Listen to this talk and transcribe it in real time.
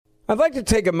I'd like to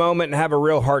take a moment and have a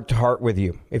real heart-to-heart with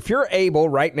you. If you're able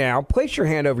right now, place your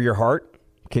hand over your heart.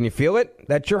 Can you feel it?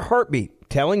 That's your heartbeat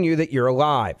telling you that you're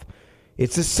alive.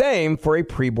 It's the same for a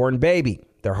preborn baby.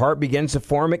 Their heart begins to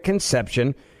form at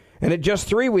conception, and at just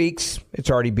 3 weeks, it's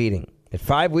already beating. At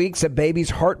 5 weeks, a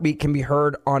baby's heartbeat can be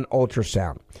heard on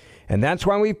ultrasound. And that's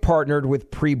why we've partnered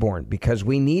with Preborn, because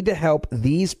we need to help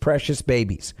these precious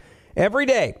babies. Every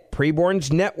day,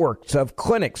 Preborn's networks of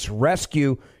clinics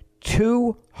rescue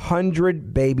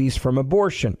 200 babies from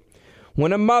abortion.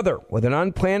 When a mother with an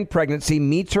unplanned pregnancy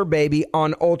meets her baby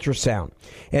on ultrasound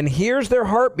and hears their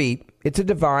heartbeat, it's a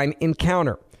divine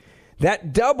encounter.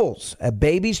 That doubles a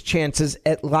baby's chances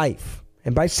at life.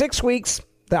 And by 6 weeks,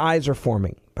 the eyes are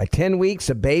forming. By 10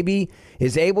 weeks, a baby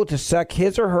is able to suck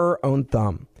his or her own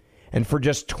thumb. And for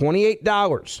just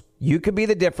 $28, you could be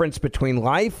the difference between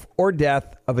life or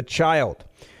death of a child.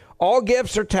 All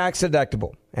gifts are tax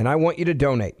deductible, and I want you to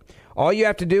donate. All you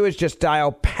have to do is just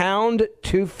dial pound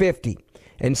 250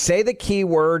 and say the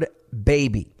keyword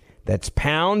baby. That's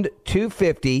pound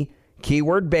 250,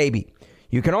 keyword baby.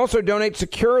 You can also donate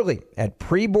securely at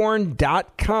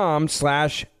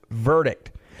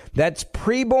preborn.com/verdict. That's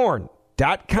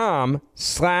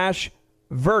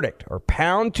preborn.com/verdict or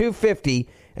pound 250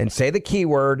 and say the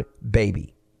keyword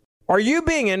baby. Are you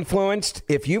being influenced?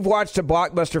 If you've watched a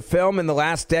blockbuster film in the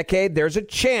last decade, there's a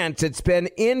chance it's been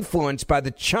influenced by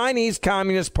the Chinese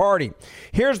Communist Party.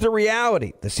 Here's the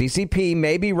reality. The CCP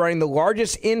may be running the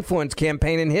largest influence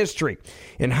campaign in history.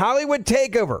 In Hollywood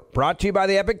Takeover, brought to you by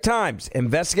the Epoch Times,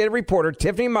 investigative reporter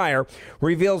Tiffany Meyer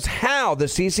reveals how the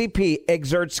CCP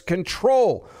exerts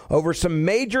control over some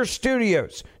major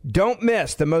studios. Don't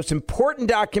miss the most important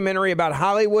documentary about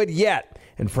Hollywood yet.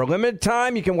 And for a limited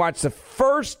time, you can watch the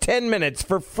first 10 minutes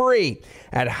for free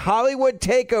at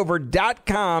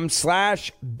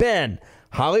HollywoodTakeover.com/Ben.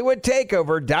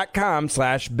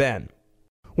 HollywoodTakeover.com/Ben.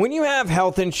 When you have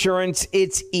health insurance,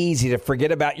 it's easy to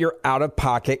forget about your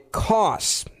out-of-pocket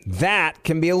costs. That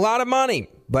can be a lot of money.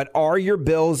 But are your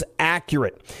bills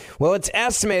accurate? Well, it's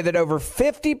estimated that over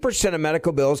 50% of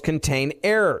medical bills contain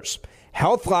errors.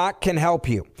 HealthLock can help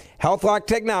you. HealthLock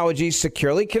technology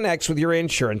securely connects with your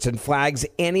insurance and flags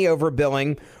any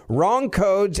overbilling, wrong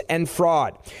codes, and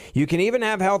fraud. You can even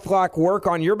have HealthLock work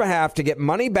on your behalf to get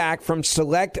money back from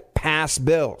select past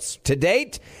bills. To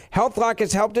date, HealthLock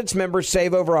has helped its members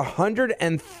save over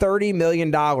 $130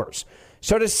 million.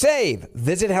 So to save,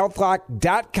 visit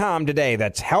healthlock.com today.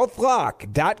 That's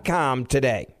healthlock.com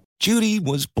today. Judy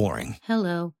was boring.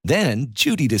 Hello. Then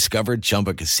Judy discovered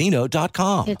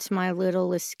ChumbaCasino.com. It's my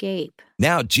little escape.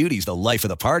 Now Judy's the life of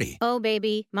the party. Oh,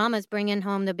 baby, mama's bringing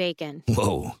home the bacon.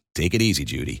 Whoa, take it easy,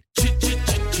 Judy.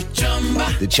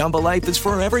 The Chumba life is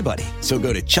for everybody. So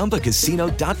go to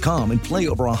ChumbaCasino.com and play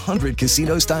over 100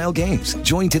 casino-style games.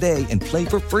 Join today and play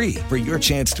for free for your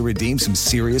chance to redeem some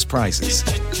serious prizes.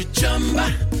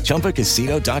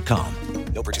 ChumbaCasino.com.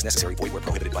 No purchase necessary. Void where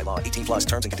prohibited by law. 18 plus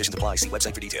terms and conditions apply. See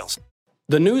website for details.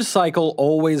 The news cycle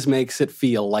always makes it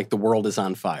feel like the world is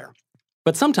on fire.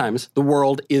 But sometimes the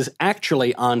world is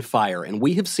actually on fire, and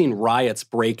we have seen riots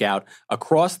break out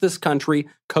across this country,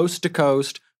 coast to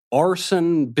coast,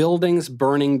 arson, buildings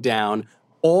burning down,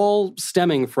 all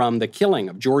stemming from the killing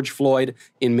of George Floyd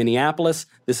in Minneapolis.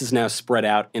 This is now spread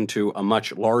out into a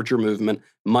much larger movement,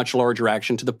 much larger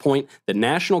action, to the point that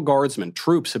National Guardsmen,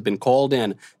 troops, have been called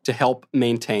in to help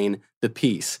maintain the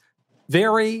peace.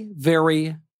 Very,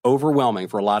 very overwhelming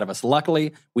for a lot of us.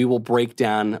 Luckily, we will break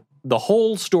down the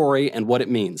whole story and what it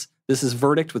means. This is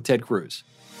Verdict with Ted Cruz.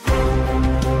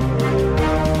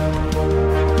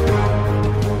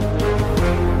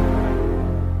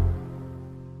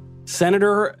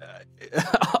 Senator,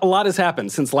 a lot has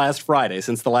happened since last Friday,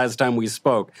 since the last time we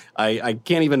spoke. I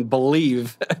can't even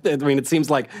believe, I mean, it seems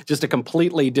like just a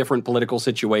completely different political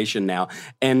situation now.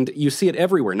 And you see it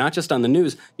everywhere, not just on the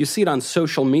news. You see it on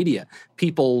social media.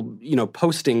 People,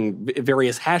 posting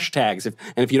various hashtags. And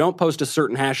if you don't post a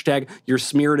certain hashtag, you're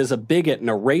smeared as a bigot and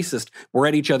a racist. We're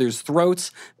at each other's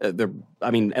throats.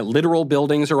 Literal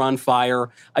buildings are on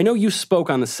fire. I know you spoke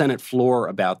on the Senate floor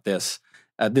about this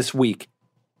this week.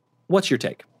 What's your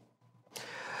take?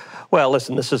 Well,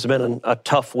 listen, this has been a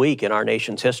tough week in our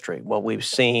nation's history. What we've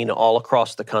seen all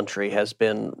across the country has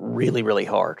been really, really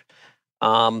hard.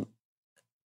 How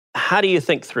do you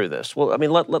think through this? Well,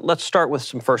 let's start with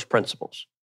some first principles.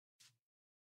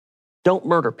 Don't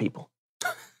murder people.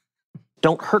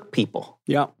 Don't hurt people.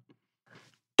 Yeah.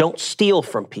 Don't steal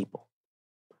from people.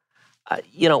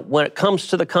 When it comes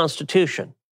to the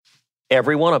Constitution,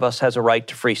 every one of us has a right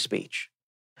to free speech.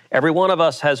 Every one of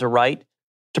us has a right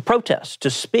to protest, to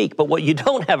speak. But what you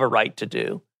don't have a right to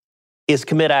do is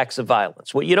commit acts of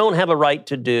violence. What you don't have a right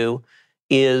to do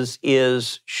is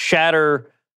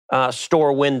shatter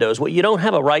store windows. What you don't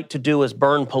have a right to do is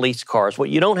burn police cars. What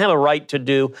you don't have a right to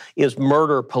do is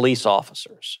murder police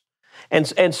officers.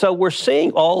 And so we're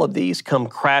seeing all of these come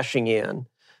crashing in.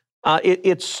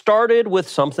 It started with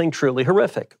something truly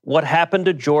horrific. What happened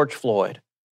to George Floyd?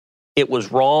 It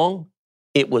was wrong.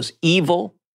 It was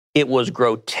evil. It was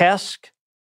grotesque.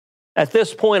 At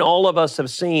this point, all of us have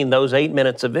seen those 8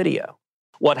 minutes of video.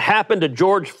 What happened to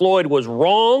George Floyd was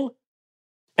wrong,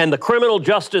 and the criminal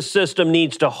justice system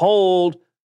needs to hold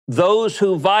those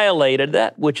who violated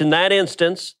that, which in that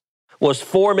instance was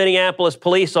 4 Minneapolis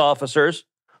police officers,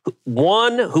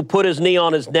 one who put his knee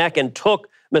on his neck and took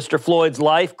Mr. Floyd's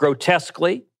life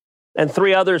grotesquely, and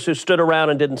 3 others who stood around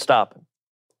and didn't stop him.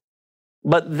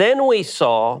 But then we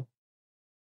saw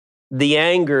the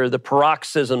anger, the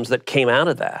paroxysms that came out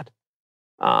of that,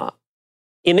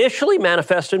 initially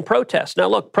manifest in protest. Now,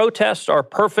 look, protests are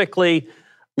perfectly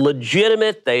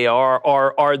legitimate. They are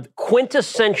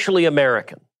quintessentially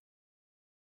American.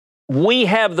 We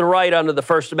have the right under the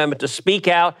First Amendment to speak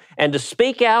out, and to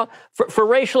speak out for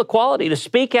racial equality, to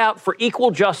speak out for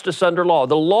equal justice under law.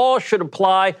 The law should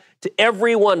apply to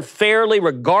everyone fairly,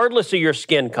 regardless of your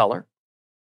skin color.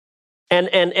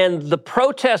 And the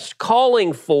protests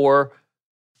calling for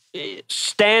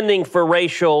standing for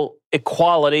racial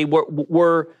equality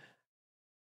were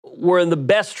in the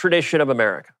best tradition of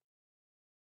America.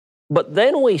 But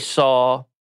then we saw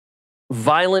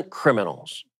violent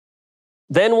criminals.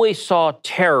 Then we saw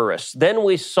terrorists. Then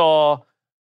we saw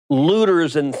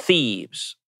looters and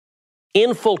thieves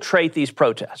infiltrate these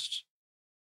protests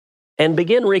and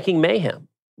begin wreaking mayhem,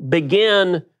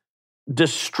 begin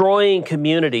destroying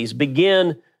communities,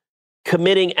 begin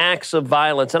committing acts of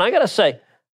violence. And I got to say,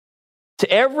 to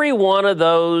every one of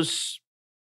those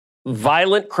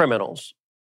violent criminals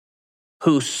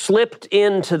who slipped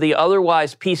into the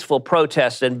otherwise peaceful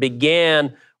protests and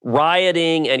began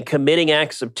rioting and committing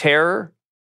acts of terror,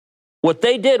 what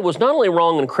they did was not only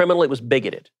wrong and criminal, it was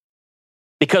bigoted.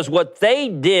 Because what they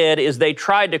did is they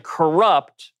tried to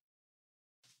corrupt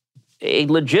a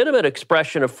legitimate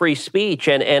expression of free speech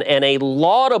and a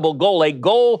laudable goal, a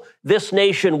goal this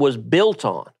nation was built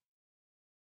on.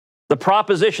 The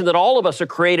proposition that all of us are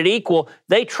created equal,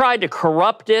 they tried to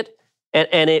corrupt it,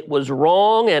 and it was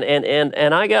wrong.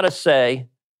 And I got to say,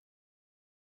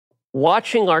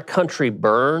 watching our country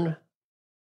burn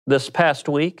this past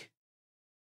week,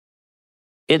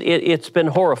 it's been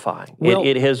horrifying. Well,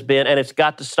 it has been, and it's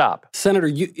got to stop.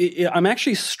 Senator, I'm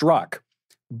actually struck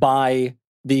by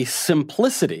the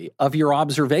simplicity of your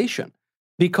observation,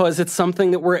 because it's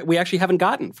something that we actually haven't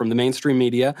gotten from the mainstream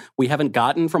media. We haven't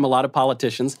gotten from a lot of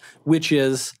politicians, which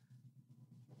is,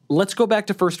 let's go back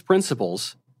to first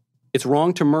principles. It's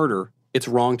wrong to murder. It's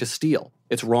wrong to steal.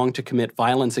 It's wrong to commit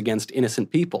violence against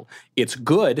innocent people. It's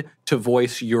good to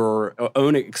voice your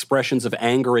own expressions of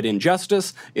anger at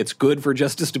injustice. It's good for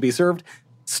justice to be served.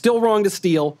 Still wrong to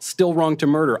steal, still wrong to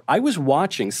murder. I was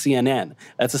watching CNN.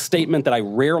 That's a statement that I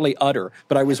rarely utter,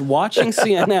 but I was watching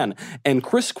CNN, and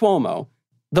Chris Cuomo,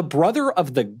 the brother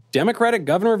of the Democratic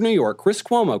governor of New York, Chris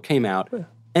Cuomo, came out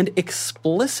and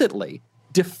explicitly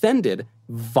defended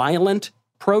violent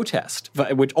protest,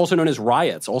 which also known as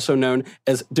riots, also known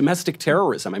as domestic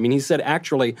terrorism. I mean, he said,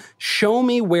 actually, show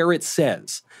me where it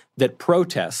says that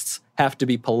protests have to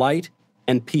be polite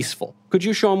and peaceful. Could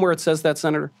you show him where it says that,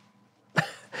 Senator?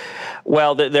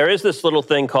 Well, there is this little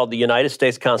thing called the United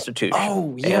States Constitution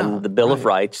and the Bill of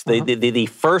Rights. The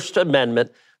First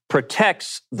Amendment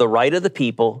protects the right of the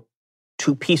people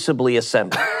to peaceably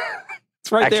assemble.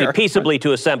 It's right there. Actually, peaceably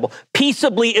to assemble.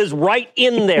 Peaceably is right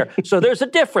in there. So there's a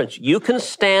difference. You can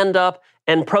stand up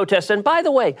and protest. And by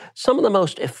the way, some of the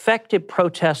most effective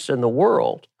protests in the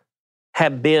world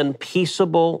have been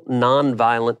peaceable,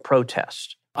 nonviolent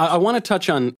protests. I want to touch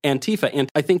on Antifa, and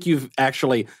I think you've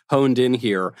actually honed in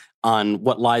here on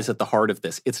what lies at the heart of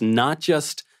this. It's not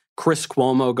just Chris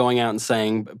Cuomo going out and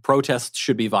saying protests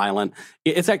should be violent.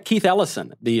 It's that Keith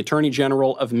Ellison, the Attorney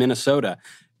General of Minnesota,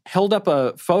 held up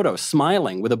a photo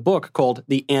smiling with a book called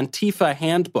the Antifa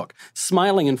Handbook,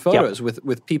 smiling in photos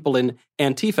with people in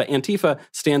Antifa. Antifa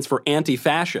stands for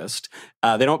anti-fascist.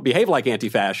 They don't behave like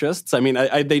anti-fascists. I mean,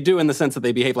 they do in the sense that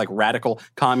they behave like radical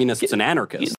communists and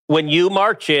anarchists. When you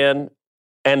march in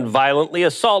and violently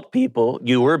assault people,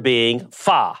 you are being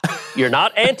fa. You're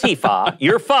not anti-fa,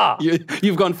 you're fa.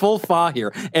 You've gone full fa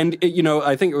here. And, you know,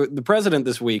 I think the president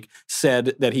this week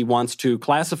said that he wants to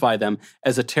classify them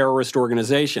as a terrorist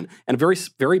organization. And a very,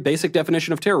 very basic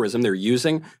definition of terrorism, they're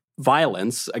using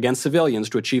violence against civilians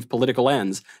to achieve political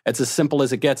ends. It's as simple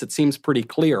as it gets. It seems pretty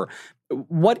clear.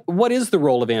 What is the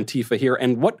role of Antifa here,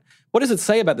 and what does it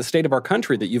say about the state of our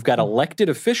country that you've got elected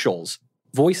officials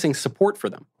voicing support for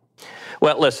them?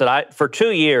 Well, listen, for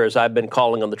 2 years, I've been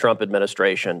calling on the Trump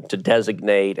administration to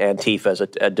designate Antifa as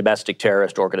a domestic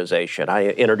terrorist organization. I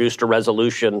introduced a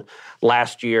resolution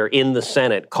last year in the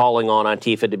Senate calling on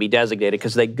Antifa to be designated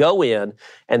because they go in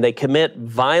and they commit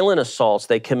violent assaults,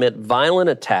 they commit violent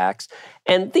attacks,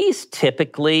 and these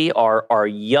typically are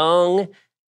young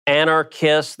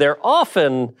anarchists. They're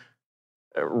often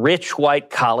rich white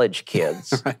college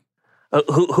kids Right.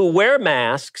 who wear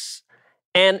masks.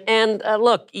 And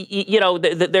look,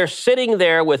 they're sitting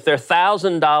there with their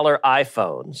 $1,000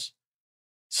 iPhones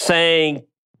saying,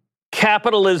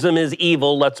 capitalism is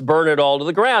evil, let's burn it all to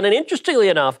the ground. And interestingly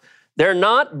enough, they're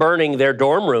not burning their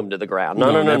dorm room to the ground.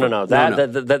 No.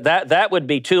 That would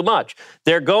be too much.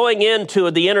 They're going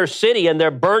into the inner city and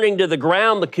they're burning to the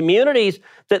ground the communities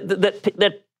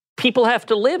that people have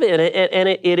to live in.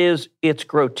 And it's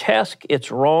grotesque,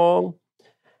 it's wrong.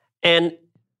 And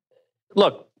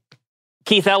look,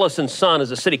 Keith Ellison's son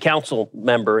is a city council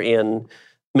member in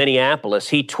Minneapolis.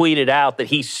 He tweeted out that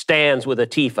he stands with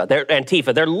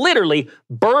Antifa. They're literally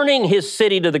burning his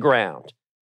city to the ground.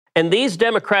 And these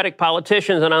Democratic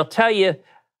politicians, and I'll tell you,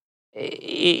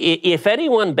 if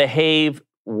anyone behaved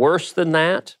worse than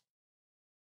that,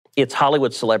 it's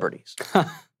Hollywood celebrities.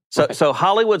 So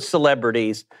Hollywood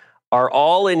celebrities are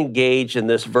all engaged in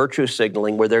this virtue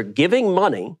signaling where they're giving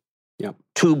money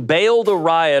to bail the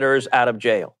rioters out of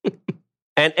jail.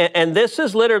 And this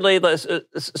is literally,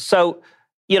 so,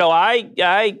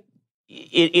 I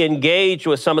engaged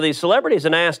with some of these celebrities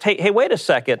and asked, hey, wait a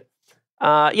second.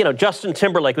 Justin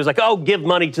Timberlake was like, give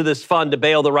money to this fund to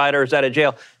bail the rioters out of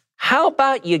jail. How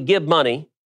about you give money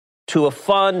to a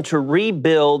fund to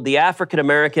rebuild the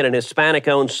African-American and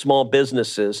Hispanic-owned small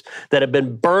businesses that have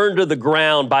been burned to the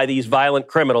ground by these violent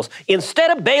criminals,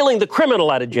 instead of bailing the criminal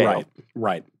out of jail?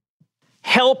 Right.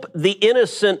 Help the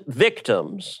innocent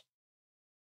victims.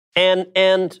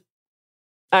 And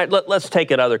all right, let's take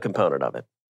another component of it.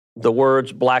 The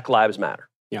words Black Lives Matter.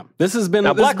 Yeah. This has been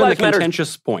a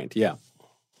contentious point. Yeah.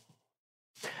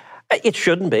 It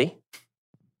shouldn't be.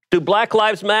 Do Black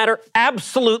Lives Matter?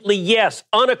 Absolutely yes.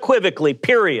 Unequivocally,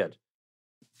 period.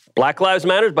 Black Lives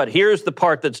Matter, but here's the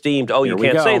part that's deemed, you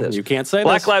can't say this. You can't say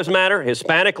Black this. Lives Matter,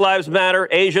 Hispanic lives matter,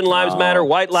 Asian lives matter,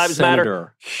 white lives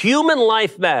matter. Human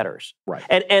life matters. Right.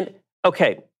 And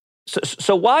okay,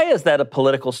 so why is that a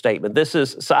political statement?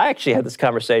 So I actually had this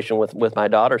conversation with my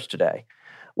daughters today,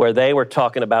 where they were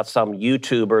talking about some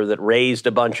YouTuber that raised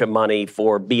a bunch of money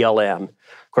for BLM.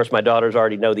 Of course, my daughters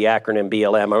already know the acronym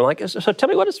BLM. I'm like, so tell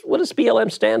me, what does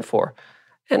BLM stand for?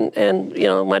 And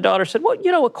my daughter said, well,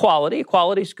 equality.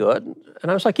 Equality's good.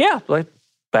 And I was like, yeah,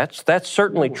 that's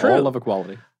certainly true. All of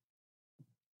equality.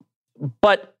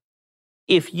 But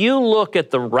if you look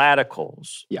at the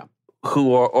radicals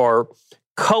who are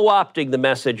co-opting the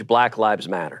message Black Lives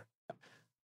Matter,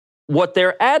 what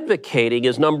they're advocating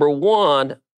is, number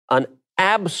one, an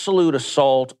absolute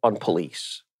assault on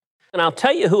police. And I'll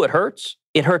tell you who it hurts.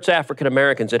 It hurts African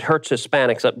Americans. It hurts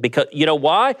Hispanics. Because you know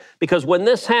why? Because when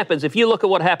this happens, if you look at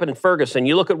what happened in Ferguson,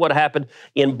 you look at what happened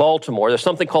in Baltimore, there's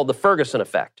something called the Ferguson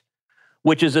effect,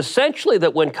 which is essentially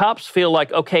that when cops feel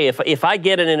like, okay, if I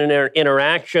get in an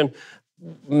interaction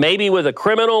maybe with a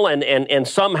criminal and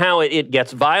somehow it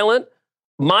gets violent,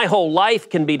 my whole life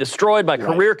can be destroyed, my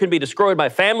career can be destroyed, my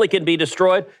family can be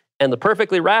destroyed. And the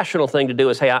perfectly rational thing to do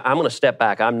is, hey, I'm going to step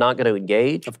back. I'm not going to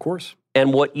engage. Of course.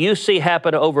 And what you see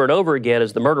happen over and over again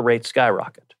is the murder rates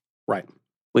skyrocket. Right.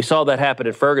 We saw that happen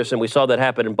in Ferguson. We saw that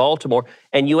happen in Baltimore.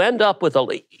 And you end up with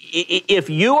if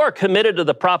you are committed to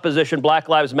the proposition Black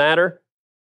Lives Matter,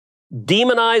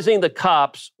 demonizing the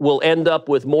cops will end up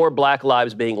with more Black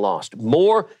lives being lost.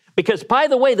 More, because, by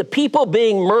the way, the people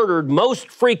being murdered most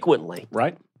frequently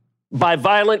by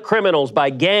violent criminals,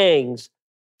 by gangs,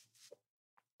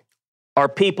 are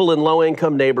people in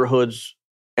low-income neighborhoods,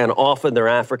 and often they're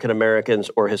African Americans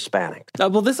or Hispanic.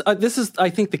 Well, this is, I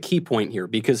think, the key point here,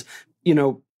 because,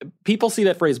 people see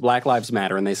that phrase Black Lives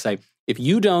Matter and they say, if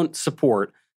you don't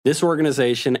support this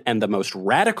organization and the most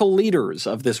radical leaders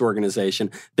of this organization,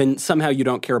 then somehow you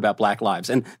don't care about Black lives.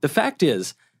 And the fact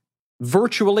is,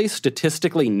 virtually,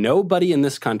 statistically, nobody in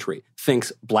this country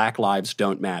thinks Black lives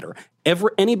don't matter.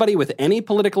 Anybody with any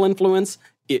political influence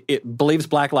it believes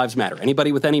Black Lives Matter.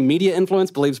 Anybody with any media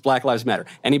influence believes Black Lives Matter.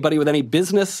 Anybody with any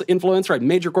business influence,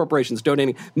 major corporations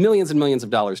donating millions and millions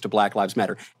of dollars to Black Lives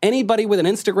Matter. Anybody with an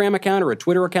Instagram account or a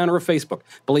Twitter account or a Facebook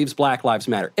believes Black Lives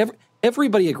Matter.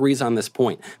 Everybody agrees on this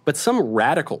point. But some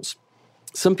radicals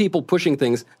some people pushing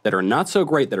things that are not so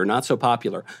great, that are not so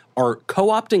popular, are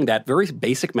co-opting that very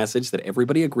basic message that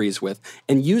everybody agrees with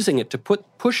and using it to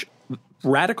push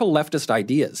radical leftist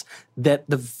ideas that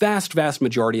the vast, vast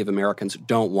majority of Americans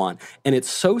don't want. And it's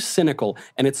so cynical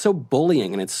and it's so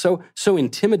bullying and it's so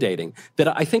intimidating that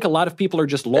I think a lot of people are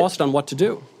just lost on what to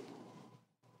do.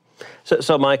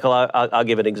 So Michael, I'll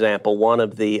give an example. One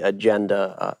of the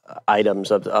agenda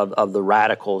items of the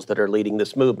radicals that are leading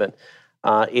this movement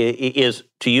is,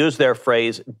 to use their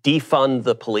phrase, defund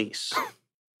the police.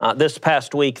 This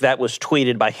past week, that was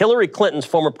tweeted by Hillary Clinton's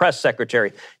former press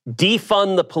secretary,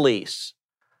 defund the police.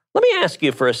 Let me ask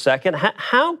you for a second,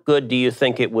 how good do you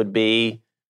think it would be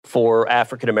for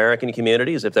African-American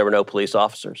communities if there were no police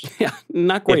officers? Yeah,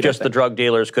 not great. If just the drug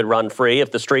dealers could run free, if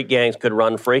the street gangs could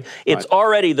run free. It's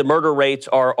already, the murder rates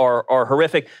are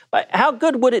horrific. But how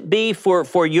good would it be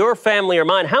for your family or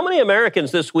mine? How many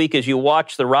Americans this week, as you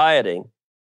watch the rioting,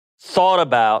 thought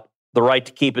about the right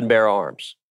to keep and bear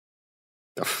arms?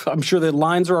 I'm sure the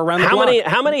lines are around the block.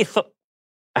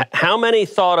 How many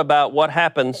thought about what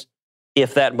happens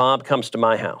if that mob comes to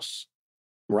my house?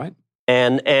 Right.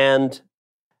 And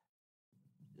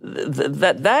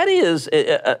that is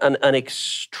an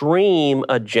extreme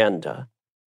agenda,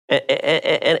 and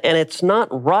it's not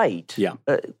right. Yeah.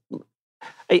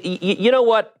 You know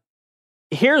what?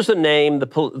 Here's a name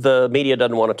the media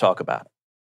doesn't want to talk about.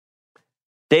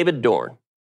 David Dorn.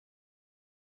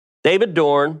 David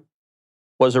Dorn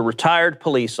was a retired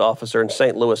police officer in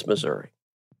St. Louis, Missouri.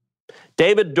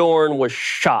 David Dorn was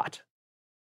shot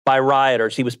by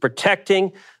rioters. He was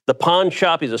protecting the pawn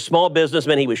shop. He's a small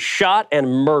businessman. He was shot and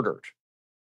murdered.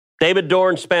 David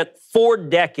Dorn spent 4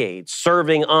 decades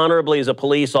serving honorably as a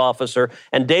police officer,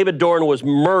 and David Dorn was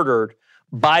murdered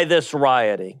by this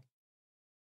rioting.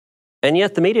 And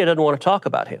yet the media doesn't want to talk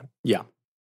about him. Yeah.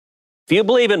 If you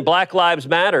believe in Black Lives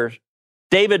Matter,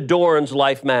 David Dorn's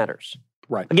life matters.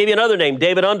 Right. I'll give you another name,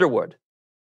 David Underwood,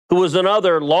 who was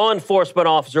another law enforcement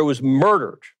officer who was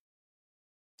murdered.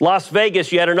 Las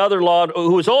Vegas, you had another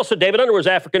who was also, David Underwood was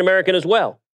African-American as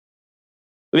well.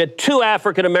 We had 2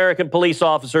 African-American police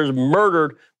officers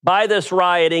murdered by this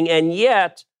rioting, and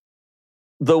yet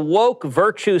the woke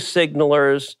virtue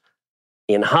signalers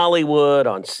in Hollywood,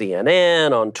 on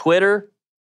CNN, on Twitter,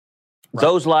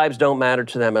 those lives don't matter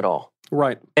to them at all.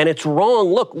 Right. And it's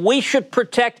wrong. Look, we should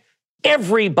protect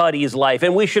everybody's life,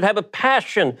 and we should have a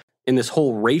passion. In this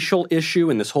whole racial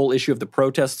issue, in this whole issue of the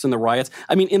protests and the riots,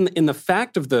 I mean, in the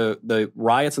fact of the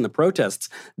riots and the protests,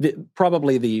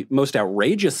 probably the most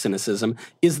outrageous cynicism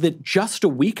is that just a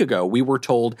week ago, we were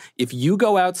told, if you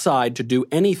go outside to do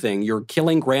anything, you're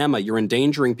killing grandma, you're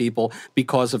endangering people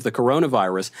because of the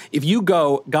coronavirus. If you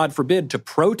go, God forbid, to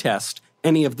protest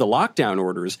any of the lockdown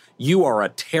orders, you are a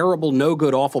terrible, no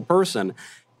good, awful person.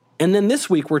 And then this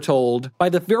week, we're told by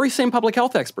the very same public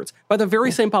health experts, by the very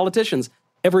same politicians,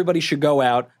 everybody should go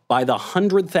out by the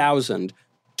 100,000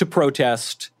 to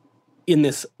protest in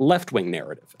this left-wing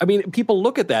narrative. I mean, people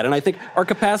look at that, and I think our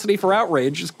capacity for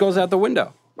outrage just goes out the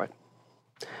window. Right.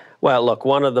 Well, look,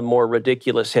 one of the more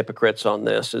ridiculous hypocrites on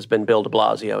this has been Bill de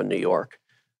Blasio in New York,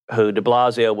 who de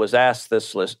Blasio was asked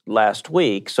this last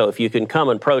week, so if you can come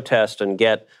and protest and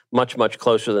get much, much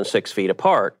closer than 6 feet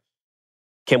apart,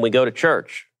 can we go to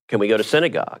church? Can we go to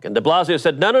synagogue? And de Blasio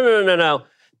said, no.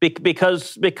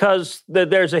 Because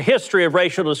there's a history of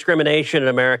racial discrimination in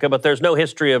America, but there's no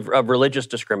history of religious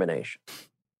discrimination.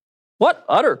 What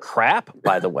utter crap,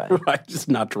 by the way. Right, just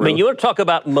not true. I mean, you want to talk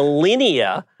about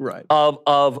millennia of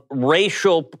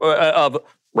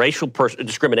racial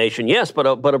discrimination, yes, but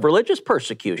of religious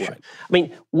persecution. Right. I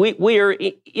mean, we are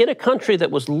in a country that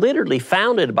was literally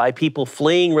founded by people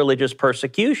fleeing religious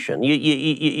persecution.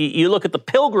 You look at the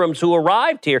pilgrims who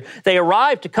arrived here. They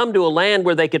arrived to come to a land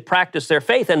where they could practice their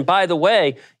faith. And by the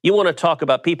way, you want to talk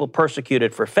about people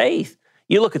persecuted for faith.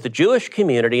 You look at the Jewish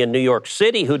community in New York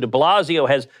City, who de Blasio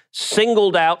has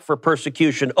singled out for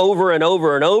persecution over and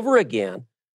over and over again.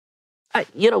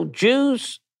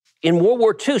 Jews in World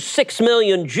War II, 6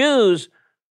 million Jews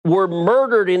were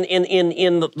murdered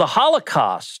in the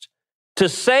Holocaust. To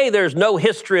say there's no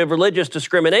history of religious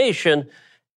discrimination,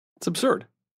 it's absurd,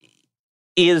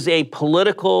 is a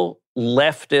political,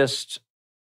 leftist,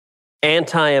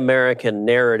 anti-American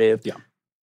narrative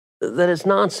that is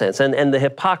nonsense. And the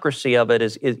hypocrisy of it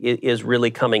is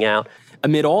really coming out.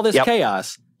 Amid all this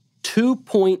chaos,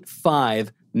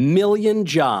 2.5 million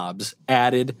jobs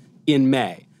added in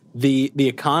May. The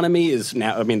economy is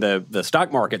now, I mean, the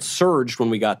stock market surged when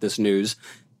we got this news.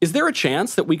 Is there a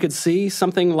chance that we could see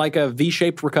something like a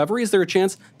V-shaped recovery? Is there a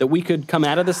chance that we could come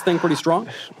out of this thing pretty strong?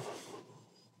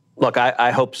 Look,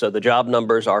 I hope so. The job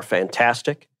numbers are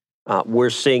fantastic. We're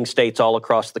seeing states all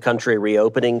across the country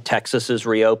reopening. Texas is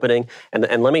reopening.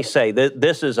 And let me say,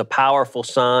 this is a powerful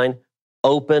sign.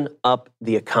 Open up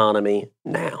the economy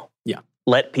now. Yeah.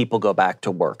 Let people go back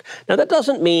to work. Now, that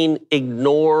doesn't mean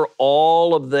ignore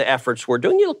all of the efforts we're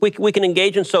doing. Look, we can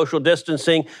engage in social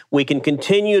distancing. We can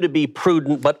continue to be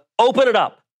prudent, but open it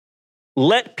up.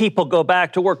 Let people go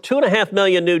back to work. 2.5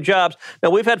 million new jobs. Now,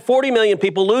 we've had 40 million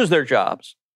people lose their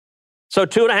jobs. So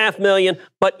 2.5 million.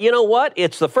 But you know what?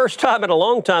 It's the first time in a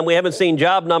long time we haven't seen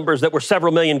job numbers that were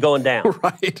several million going down.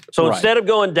 Right. So instead of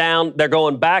going down, they're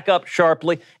going back up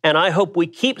sharply. And I hope we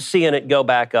keep seeing it go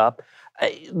back up.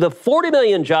 The 40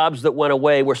 million jobs that went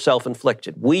away were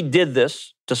self-inflicted. We did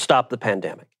this to stop the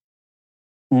pandemic.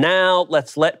 Now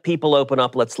let's let people open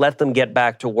up. Let's let them get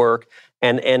back to work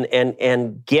and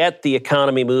get the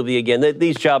economy moving again.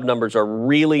 These job numbers are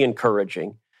really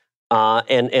encouraging.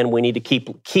 And we need to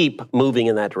keep moving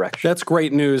in that direction. That's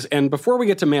great news. And before we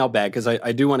get to mailbag, because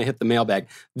I do want to hit the mailbag,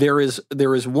 there is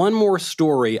one more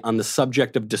story on the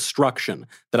subject of destruction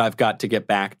that I've got to get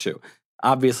back to.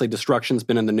 Obviously, destruction's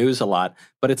been in the news a lot,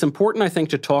 but it's important, I think,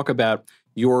 to talk about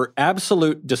your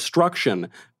absolute destruction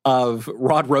of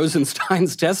Rod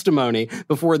Rosenstein's testimony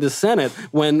before the Senate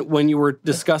when you were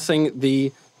discussing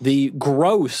the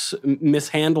gross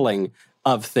mishandling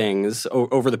of things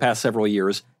over the past several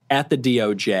years at the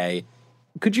DOJ.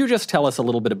 Could you just tell us a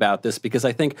little bit about this? Because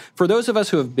I think for those of us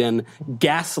who have been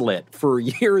gaslit for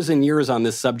years and years on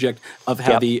this subject of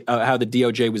how the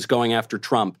DOJ was going after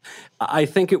Trump, I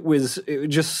think it was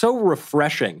just so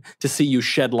refreshing to see you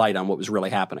shed light on what was really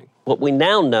happening. What we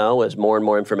now know, as more and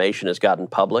more information has gotten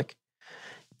public,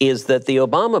 is that the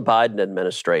Obama-Biden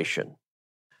administration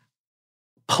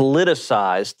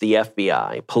politicized the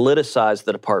FBI, politicized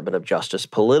the Department of Justice,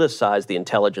 politicized the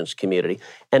intelligence community,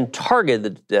 and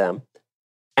targeted them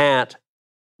at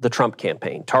the Trump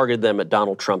campaign, targeted them at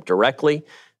Donald Trump directly.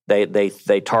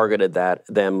 They targeted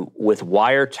them with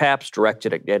wiretaps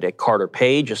directed at Carter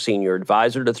Page, a senior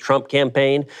advisor to the Trump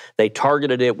campaign. They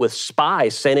targeted it with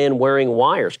spies sent in wearing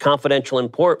wires, confidential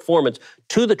informants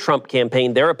to the Trump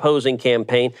campaign, their opposing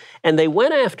campaign. And they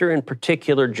went after, in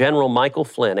particular, General Michael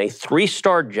Flynn, a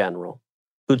 3-star general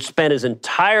who'd spent his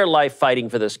entire life fighting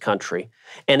for this country.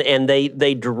 And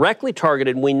they directly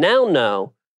targeted, and we now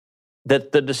know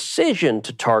that the decision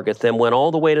to target them went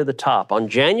all the way to the top. On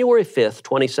January 5th,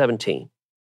 2017, there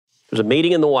was a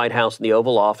meeting in the White House in the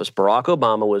Oval Office. Barack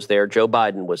Obama was there. Joe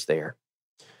Biden was there.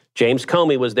 James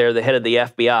Comey was there, the head of the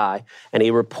FBI, and he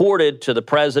reported to the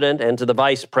president and to the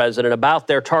vice president about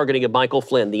their targeting of Michael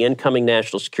Flynn, the incoming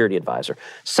national security advisor.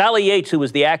 Sally Yates, who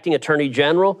was the acting attorney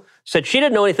general, said she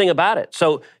didn't know anything about it.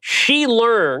 So she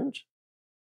learned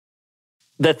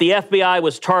that the FBI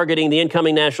was targeting the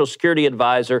incoming national security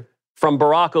advisor from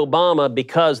Barack Obama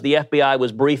because the FBI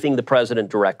was briefing the president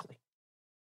directly.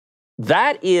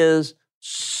 That is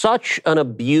such an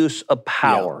abuse of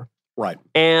power. Yeah, right.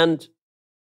 And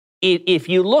if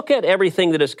you look at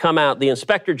everything that has come out, the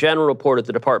Inspector General report at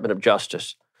the Department of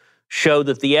Justice showed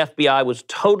that the FBI was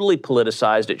totally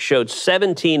politicized. It showed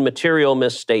 17 material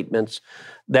misstatements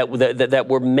that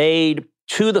were made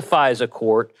to the FISA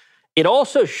court. It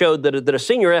also showed that a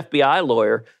senior FBI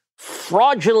lawyer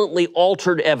fraudulently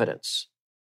altered evidence.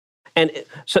 And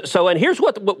and here's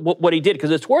what he did,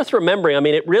 because it's worth remembering. I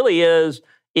mean, it really is,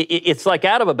 it's like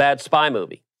out of a bad spy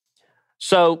movie.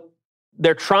 So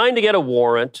they're trying to get a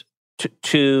warrant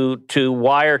to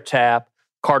wiretap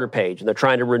Carter Page, and they're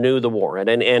trying to renew the warrant.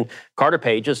 And Carter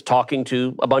Page is talking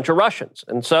to a bunch of Russians.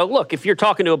 And so, look, if you're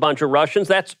talking to a bunch of Russians,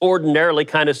 that's ordinarily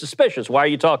kind of suspicious. Why are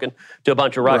you talking to a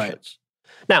bunch of Russians? Right.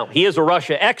 Now, he is a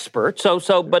Russia expert,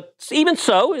 but even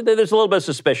so, there's a little bit of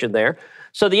suspicion there.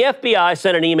 So the FBI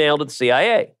sent an email to the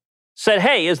CIA, said,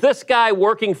 hey, is this guy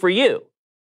working for you?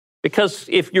 Because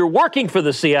if you're working for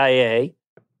the CIA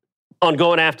on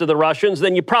going after the Russians,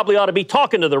 then you probably ought to be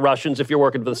talking to the Russians if you're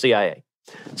working for the CIA.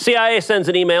 CIA sends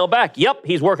an email back, yep,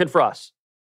 he's working for us.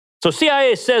 So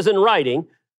CIA says in writing,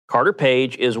 Carter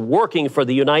Page is working for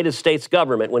the United States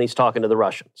government when he's talking to the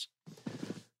Russians.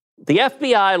 The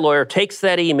FBI lawyer takes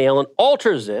that email and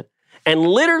alters it and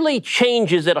literally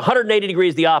changes it 180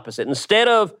 degrees the opposite. Instead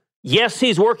of, yes,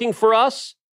 he's working for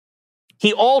us,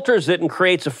 he alters it and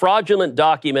creates a fraudulent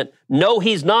document. No,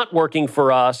 he's not working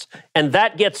for us, and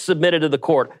that gets submitted to the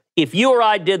court. If you or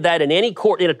I did that in any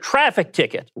court, in a traffic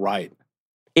ticket, right?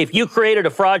 If you created a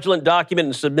fraudulent document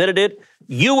and submitted it,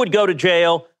 you would go to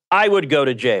jail, I would go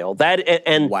to jail.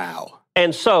 Wow.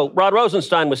 And so Rod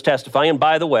Rosenstein was testifying, and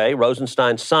by the way,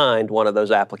 Rosenstein signed one of those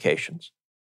applications.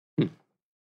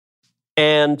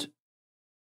 And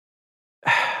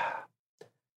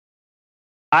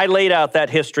I laid out that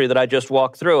history that I just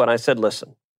walked through, and I said,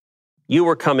 listen, you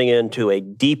were coming into a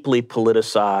deeply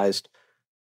politicized,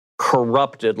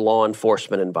 corrupted law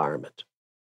enforcement environment.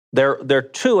 There are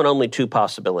two and only two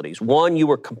possibilities. One, you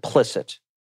were complicit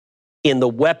in the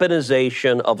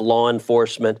weaponization of law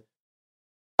enforcement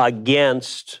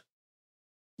against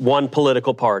one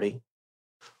political party,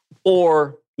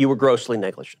 or you were grossly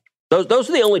negligent. Those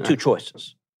are the only two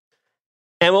choices.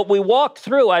 And what we walked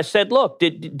through, I said, look,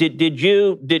 did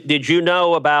you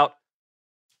know about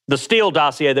the Steele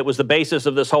dossier that was the basis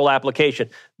of this whole application?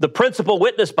 The principal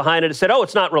witness behind it said, oh,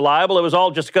 it's not reliable. It was all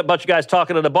just a bunch of guys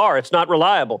talking at a bar. It's not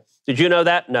reliable. Did you know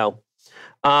that? No.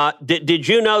 Did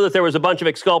you know that there was a bunch of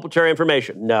exculpatory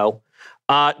information? No.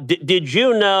 Did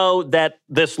you know that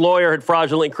this lawyer had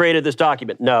fraudulently created this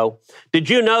document? No. Did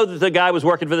you know that the guy was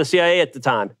working for the CIA at the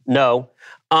time? No.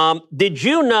 Did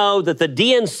you know that the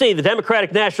DNC, the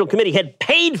Democratic National Committee, had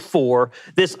paid for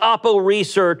this Oppo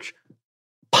research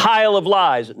pile of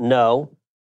lies? No.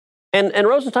 And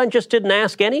Rosenstein just didn't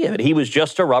ask any of it. He was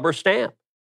just a rubber stamp.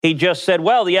 He just said,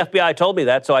 well, the FBI told me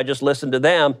that, so I just listened to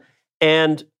them.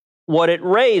 And what it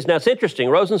raised, now it's interesting,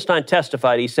 Rosenstein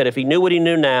testified, he said if he knew what he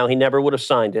knew now, he never would have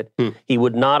signed it. He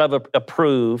would not have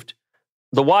approved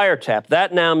the wiretap.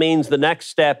 That now means the next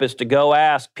step is to go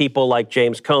ask people like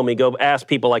James Comey, go ask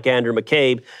people like Andrew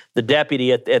McCabe, the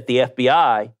deputy at the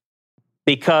FBI,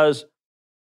 because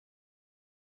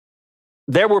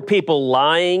there were people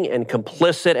lying and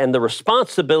complicit, and the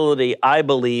responsibility, I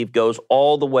believe, goes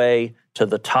all the way to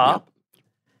the top. Yep.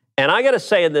 And I got to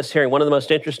say in this hearing, one of the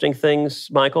most interesting things,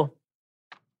 Michael,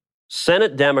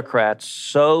 Senate Democrats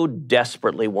so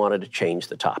desperately wanted to change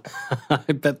the topic.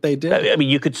 I bet they did. I mean,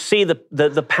 you could see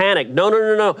the panic.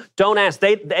 No, don't ask.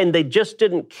 They just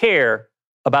didn't care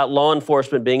about law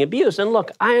enforcement being abused. And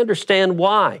look, I understand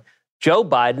why. Joe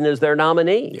Biden is their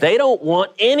nominee. Yeah. They don't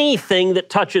want anything that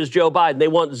touches Joe Biden. They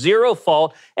want zero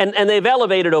fault, and they've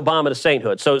elevated Obama to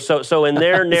sainthood. So in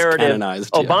their narrative,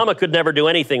 Obama could never do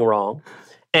anything wrong.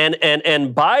 And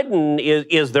Biden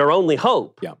is their only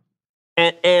hope. Yeah.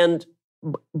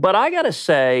 But I got to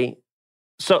say,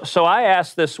 so I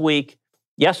asked this week,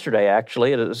 yesterday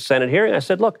actually, at a Senate hearing, I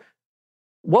said, look,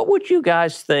 what would you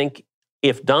guys think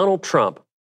if Donald Trump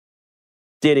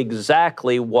did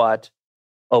exactly what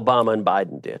Obama and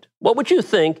Biden did? What would you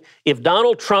think if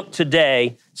Donald Trump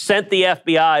today sent the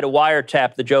FBI to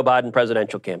wiretap the Joe Biden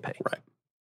presidential campaign? Right.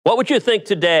 What would you think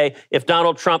today if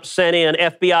Donald Trump sent in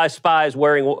FBI spies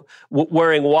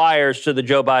wearing wires to the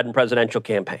Joe Biden presidential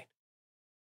campaign?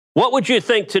 What would you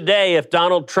think today if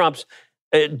Donald Trump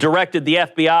directed the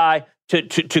FBI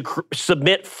to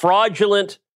submit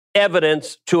fraudulent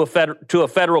evidence to a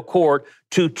federal court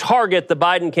to target the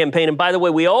Biden campaign? And by the way,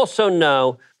 we also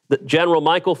know that General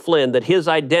Michael Flynn, that his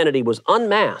identity was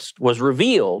unmasked, was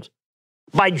revealed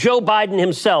by Joe Biden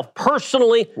himself.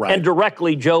 Personally and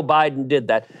directly, Joe Biden did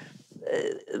that.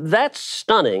 That's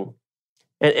stunning.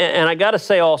 And I got to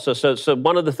say also, so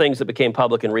one of the things that became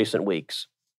public in recent weeks,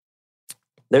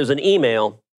 there's an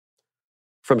email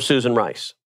from Susan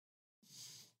Rice.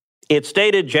 It's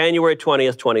dated January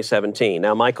 20th, 2017.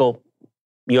 Now, Michael,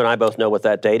 you and I both know what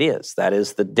that date is. That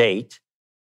is the date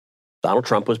Donald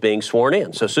Trump was being sworn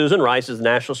in. So Susan Rice is the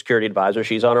National Security Advisor.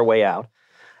 She's on her way out.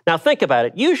 Now, think about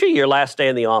it. Usually your last day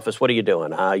in the office, what are you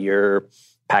doing? You're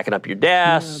packing up your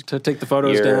desk. To take the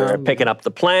photos down. You're picking up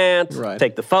the plant,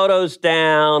 take the photos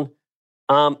down.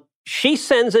 She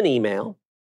sends an email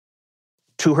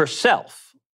to herself.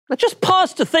 Now, just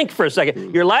pause to think for a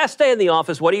second. Your last day in the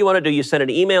office, what do you want to do? You send an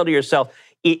email to yourself.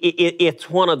 It's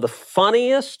one of the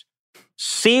funniest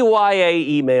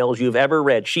CYA emails you've ever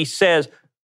read. She says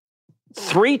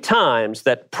 3 times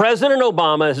that President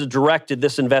Obama has directed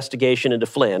this investigation into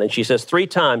Flynn. And she says 3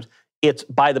 times, it's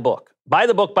by the book. By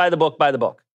the book, by the book, by the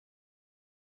book.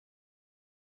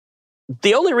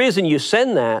 The only reason you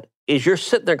send that is you're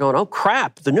sitting there going, oh,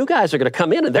 crap, the new guys are going to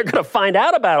come in and they're going to find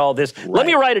out about all this. Right. Let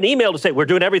me write an email to say, we're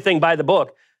doing everything by the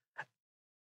book.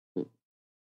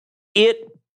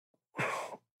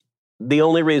 The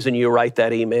only reason you write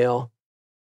that email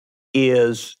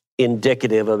is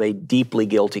indicative of a deeply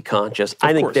guilty conscience.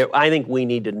 I think we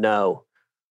need to know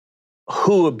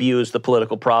who abused the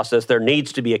political process. There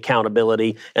needs to be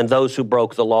accountability, and those who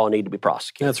broke the law need to be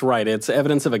prosecuted. That's right. It's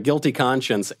evidence of a guilty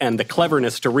conscience and the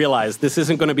cleverness to realize this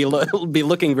isn't going to be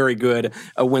looking very good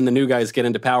when the new guys get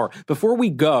into power. Before we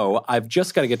go, I've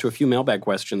just got to get to a few mailbag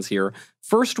questions here.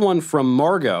 First one from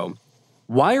Margot.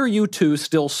 Why are you two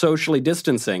still socially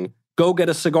distancing? Go get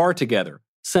a cigar together.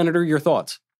 Senator, your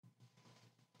thoughts?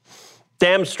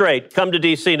 Damn straight. Come to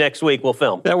D.C. next week. We'll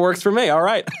film. That works for me. All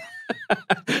right.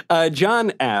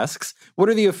 John asks, what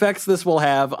are the effects this will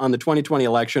have on the 2020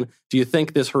 election? Do you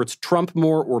think this hurts Trump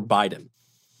more or Biden?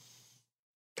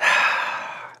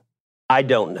 I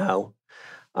don't know.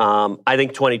 I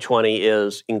think 2020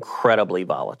 is incredibly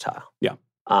volatile. Yeah.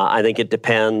 I think it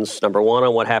depends, number one,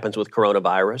 on what happens with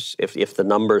coronavirus. If the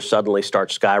numbers suddenly start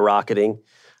skyrocketing,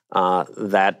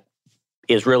 that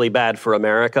is really bad for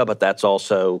America, but that's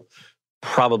also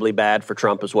probably bad for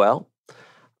Trump as well.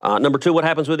 Number two, what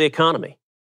happens with the economy?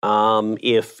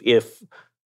 If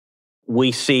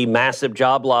we see massive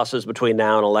job losses between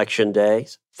now and election day,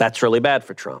 that's really bad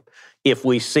for Trump. If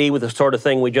we see with the sort of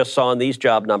thing we just saw in these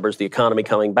job numbers, the economy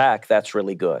coming back, that's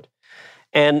really good.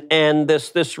 And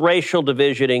this racial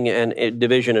division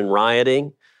and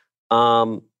rioting,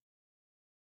 look,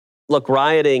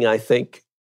 rioting, I think,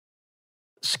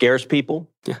 scares people.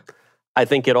 Yeah. I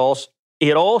think it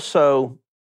also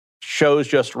shows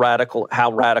just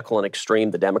how radical and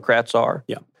extreme the Democrats are.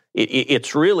 Yeah.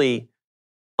 It's really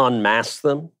unmasked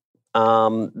them.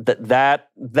 That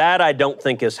I don't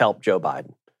think has helped Joe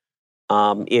Biden.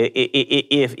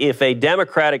 If a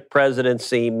Democratic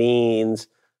presidency means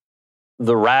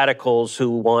the radicals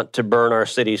who want to burn our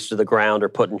cities to the ground are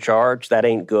put in charge, that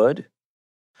ain't good.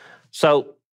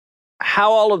 So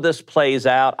how all of this plays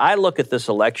out, I look at this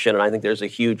election and I think there's a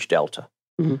huge delta.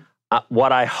 Mm-hmm.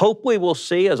 What I hope we will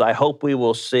see is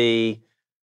the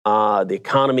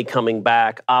economy coming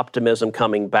back, optimism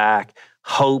coming back,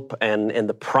 hope and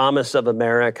the promise of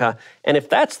America. And if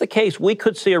that's the case, we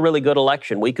could see a really good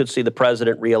election. We could see the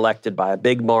president reelected by a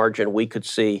big margin. We could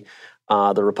see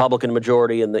the Republican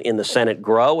majority in the Senate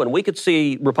grow, and we could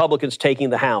see Republicans taking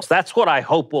the House. That's what I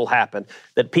hope will happen,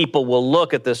 that people will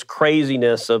look at this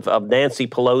craziness of Nancy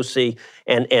Pelosi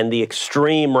and the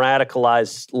extreme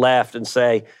radicalized left and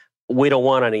say, we don't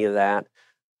want any of that.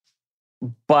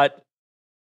 But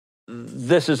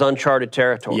this is uncharted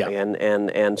territory, yeah.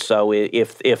 and so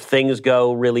if things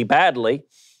go really badly,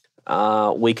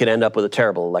 we could end up with a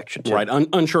terrible election too. Right,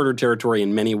 uncharted territory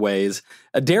in many ways.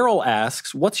 Daryl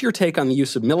asks, what's your take on the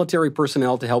use of military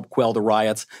personnel to help quell the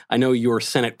riots? I know your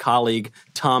Senate colleague,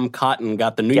 Tom Cotton,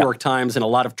 got the New York Times in a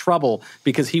lot of trouble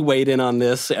because he weighed in on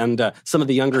this, and some of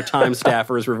the younger Times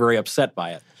staffers were very upset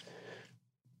by it.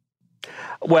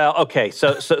 Well, okay,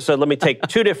 so let me take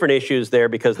two different issues there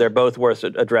because they're both worth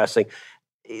addressing.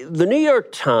 The New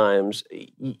York Times,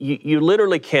 you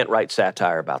literally can't write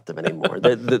satire about them anymore.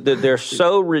 They're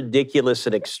so ridiculous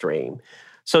and extreme.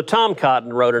 So Tom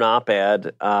Cotton wrote an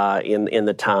op-ed in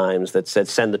the Times that said,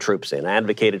 send the troops in,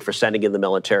 advocated for sending in the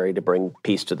military to bring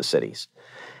peace to the cities.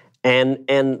 And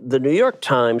the New York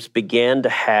Times began to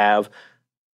have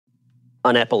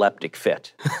an epileptic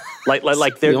fit. Like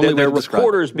their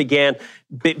reporters began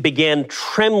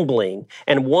trembling,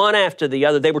 and one after the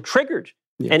other, they were triggered.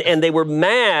 Yeah. And they were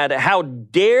mad. How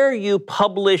dare you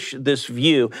publish this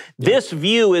view? This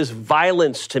view is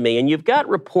violence to me. And you've got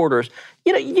reporters,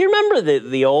 you remember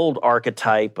the old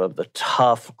archetype of the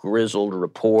tough, grizzled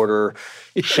reporter,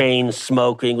 chain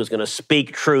smoking, was going to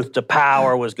speak truth to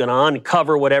power, was going to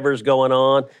uncover whatever's going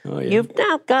on. Oh, yeah. You've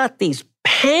now got these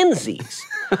pansies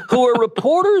who are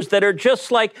reporters that are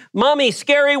just like, Mommy,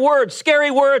 scary words,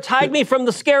 hide me from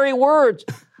the scary words.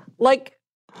 Like,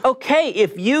 okay,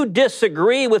 if you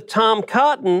disagree with Tom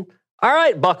Cotton, all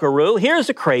right, buckaroo, here's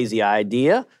a crazy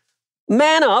idea.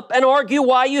 Man up and argue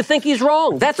why you think he's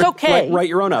wrong. That's okay. Write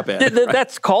your own op-ed.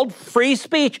 That's called free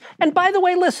speech. And by the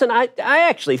way, listen, I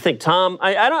actually think Tom,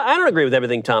 I don't agree with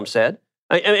everything Tom said.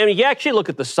 I mean, you actually look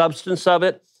at the substance of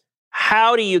it.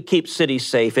 How do you keep cities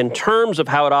safe in terms of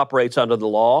how it operates under the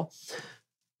law?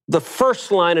 The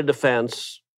first line of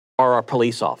defense are our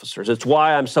police officers. It's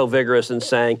why I'm so vigorous in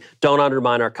saying, don't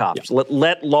undermine our cops. Yeah.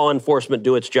 Let law enforcement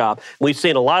do its job. We've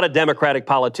seen a lot of Democratic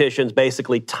politicians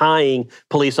basically tying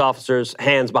police officers'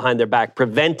 hands behind their back,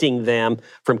 preventing them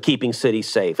from keeping cities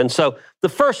safe. And so the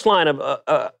first line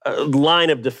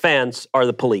of defense are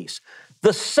the police.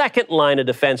 The second line of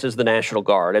defense is the National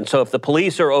Guard. And so if the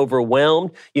police are overwhelmed,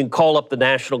 you can call up the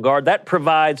National Guard. That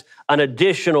provides an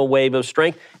additional wave of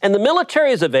strength. And the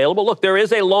military is available. Look, there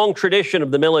is a long tradition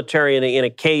of the military in a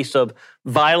case of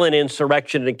violent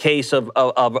insurrection, in a case of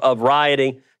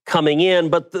rioting coming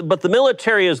in. But the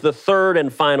military is the third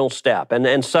and final step.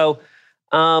 And so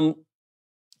I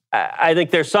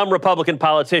think there's some Republican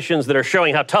politicians that are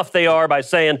showing how tough they are by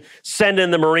saying, send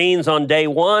in the Marines on day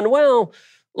one. Well,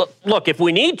 Look, if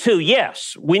we need to,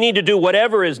 yes, we need to do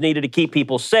whatever is needed to keep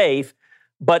people safe.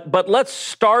 But let's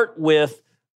start with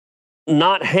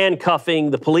not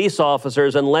handcuffing the police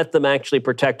officers and let them actually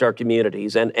protect our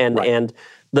communities. And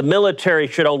the military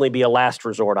should only be a last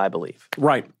resort, I believe.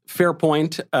 Right. Fair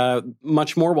point.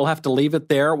 Much more. We'll have to leave it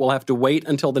there. We'll have to wait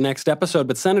until the next episode.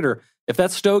 But Senator, if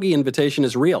that Stogie invitation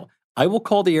is real, I will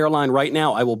call the airline right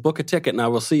now. I will book a ticket and I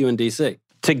will see you in D.C.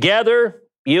 Together,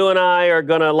 You and I are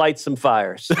going to light some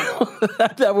fires.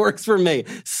 That works for me.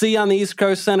 See you on the East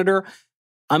Coast, Senator.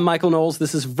 I'm Michael Knowles.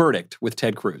 This is Verdict with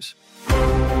Ted Cruz.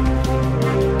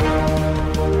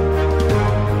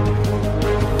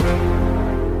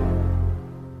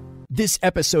 This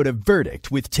episode of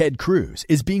Verdict with Ted Cruz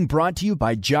is being brought to you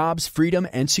by Jobs, Freedom,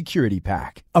 and Security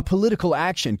PAC, a political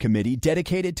action committee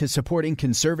dedicated to supporting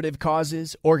conservative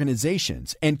causes,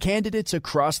 organizations, and candidates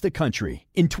across the country.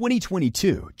 In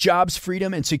 2022, Jobs,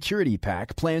 Freedom, and Security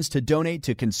PAC plans to donate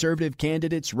to conservative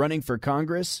candidates running for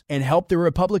Congress and help the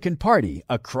Republican Party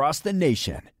across the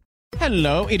nation.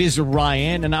 Hello, it is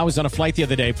Ryan, and I was on a flight the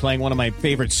other day playing one of my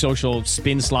favorite social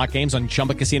spin slot games on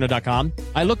ChumbaCasino.com.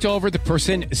 I looked over at the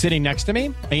person sitting next to me,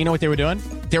 and you know what they were doing?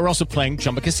 They were also playing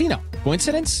Chumba Casino.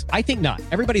 Coincidence? I think not.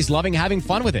 Everybody's loving having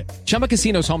fun with it. Chumba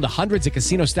Casino is home to hundreds of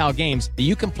casino-style games that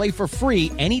you can play for free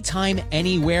anytime,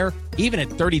 anywhere, even at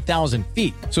 30,000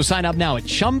 feet. So sign up now at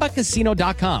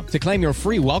ChumbaCasino.com to claim your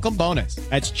free welcome bonus.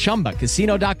 That's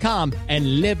ChumbaCasino.com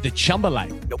and live the Chumba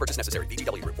life. No purchase necessary.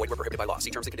 VGW. Void where prohibited by law.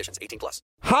 See terms and conditions. 18+.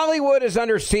 Hollywood is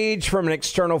under siege from an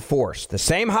external force. The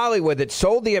same Hollywood that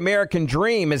sold the American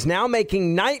dream is now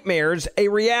making nightmares a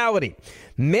reality.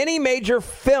 Many major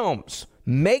films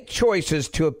make choices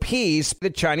to appease the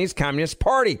Chinese Communist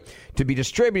Party to be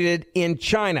distributed in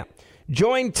China.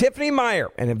 Join Tiffany Meyer,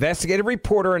 an investigative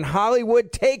reporter in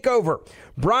Hollywood Takeover,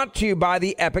 brought to you by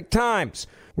the Epic Times,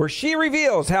 where she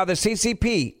reveals how the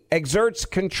CCP exerts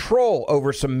control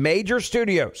over some major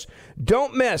studios.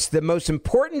 Don't miss the most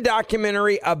important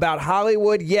documentary about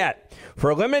Hollywood yet.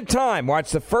 For a limited time,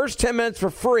 watch the first 10 minutes for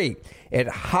free at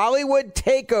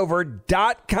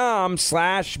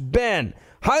HollywoodTakeover.com/Ben.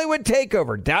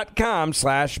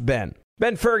 HollywoodTakeover.com/Ben.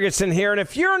 Ben Ferguson here, and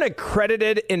if you're an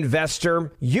accredited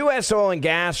investor, U.S. oil and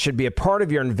gas should be a part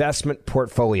of your investment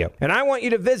portfolio. And I want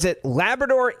you to visit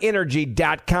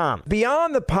LabradorEnergy.com.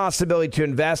 Beyond the possibility to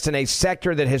invest in a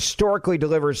sector that historically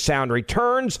delivers sound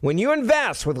returns, when you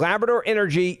invest with Labrador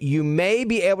Energy, you may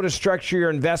be able to structure your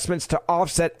investments to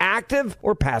offset active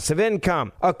or passive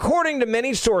income. According to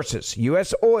many sources,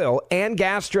 U.S. oil and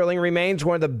gas drilling remains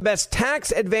one of the best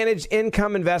tax-advantaged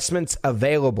income investments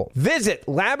available. Visit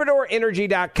LabradorEnergy.com.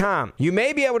 You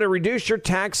may be able to reduce your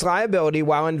tax liability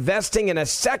while investing in a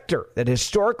sector that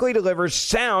historically delivers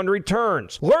sound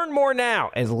returns. Learn more now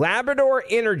at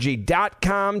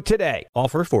LabradorEnergy.com today.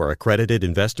 Offer for accredited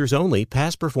investors only.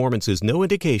 Past performance is no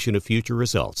indication of future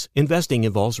results. Investing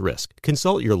involves risk.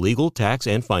 Consult your legal, tax,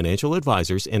 and financial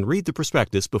advisors and read the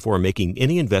prospectus before making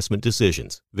any investment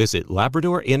decisions. Visit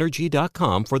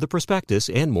LabradorEnergy.com for the prospectus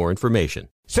and more information.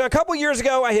 So a couple years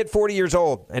ago, I hit 40 years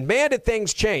old, and man, did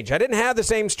things change. I didn't have the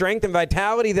same strength and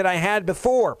vitality that I had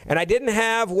before, and I didn't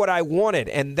have what I wanted,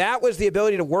 and that was the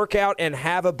ability to work out and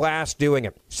have a blast doing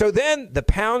it. So then the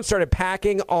pounds started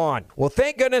packing on. Well,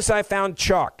 thank goodness I found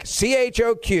Choq,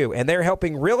 CHOQ, and they're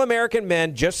helping real American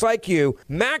men just like you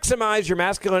maximize your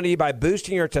masculinity by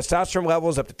boosting your testosterone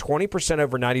levels up to 20%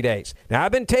 over 90 days. Now,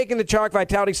 I've been taking the Choq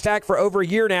Vitality Stack for over a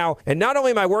year now, and not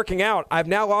only am I working out, I've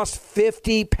now lost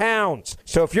 50 pounds.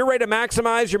 So if you're ready to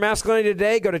maximize your masculinity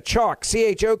today, go to Choq,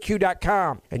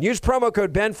 CHOQ.com, and use promo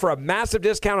code Ben for a massive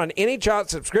discount on any Choq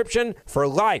subscription for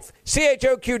life.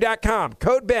 CHOQ.com,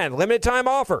 code Ben, limited time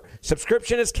offer.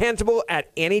 Subscription is cancelable at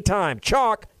any time.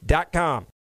 Choq.com.